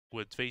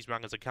backwards. These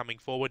runners are coming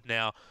forward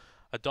now.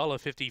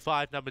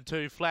 $1.55, number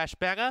 2, Flash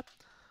Banger.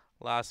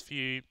 Last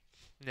few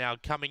now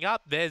coming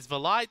up. There's the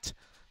light.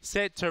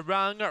 Set to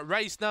run.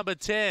 Race number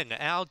 10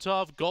 out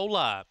of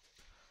Gawler.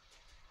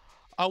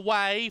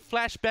 Away,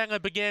 Flash Banger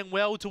began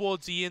well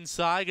towards the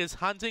inside, is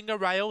hunting a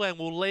rail and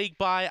will lead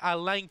by a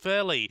length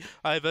early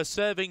over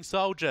Serving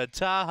Soldier,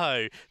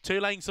 Tahoe. 2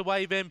 lengths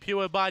away then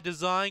Pure by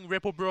Design,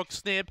 Ripplebrook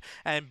Snip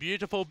and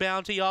Beautiful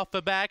Bounty off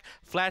the back.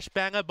 Flash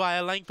Banger by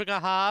a length and a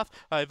half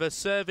over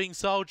Serving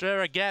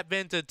Soldier, a gap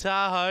then to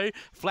Tahoe.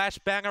 Flash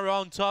Banger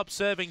on top,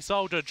 Serving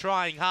Soldier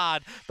trying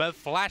hard, but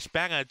Flash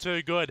Banger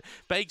too good.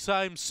 Beaks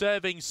home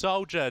Serving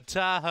Soldier,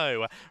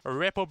 Tahoe,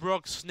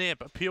 Ripplebrook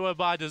Snip, Pure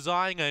by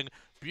Design and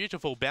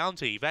Beautiful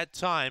Bounty, that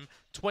time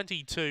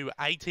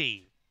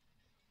 22.80.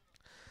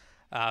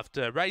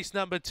 After race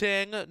number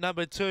 10,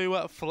 number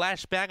 2,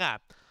 Flash Banger.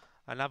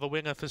 Another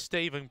winner for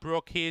Stephen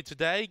Brook here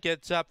today,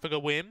 gets up for the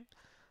win.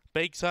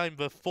 Beaks home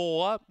the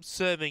 4,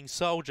 Serving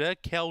Soldier,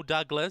 Kel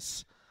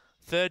Douglas.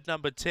 3rd,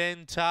 number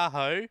 10,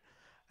 Tahoe,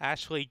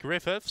 Ashley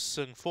Griffiths.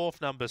 And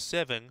 4th, number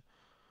 7,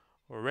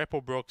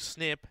 Ripplebrook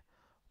Snip,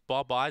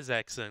 Bob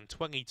Isaacson.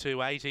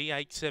 22.80,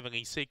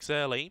 8.76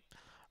 early.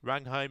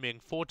 Run home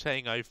in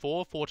 14.04,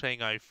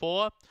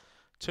 14.04,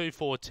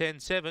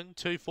 24.10.7,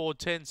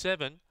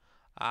 24.10.7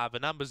 are the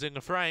numbers in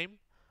the frame.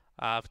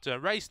 After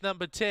race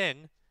number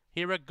 10,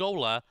 here at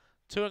Gawler,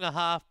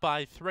 2.5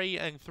 by 3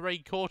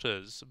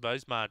 3/4,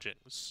 those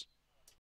margins.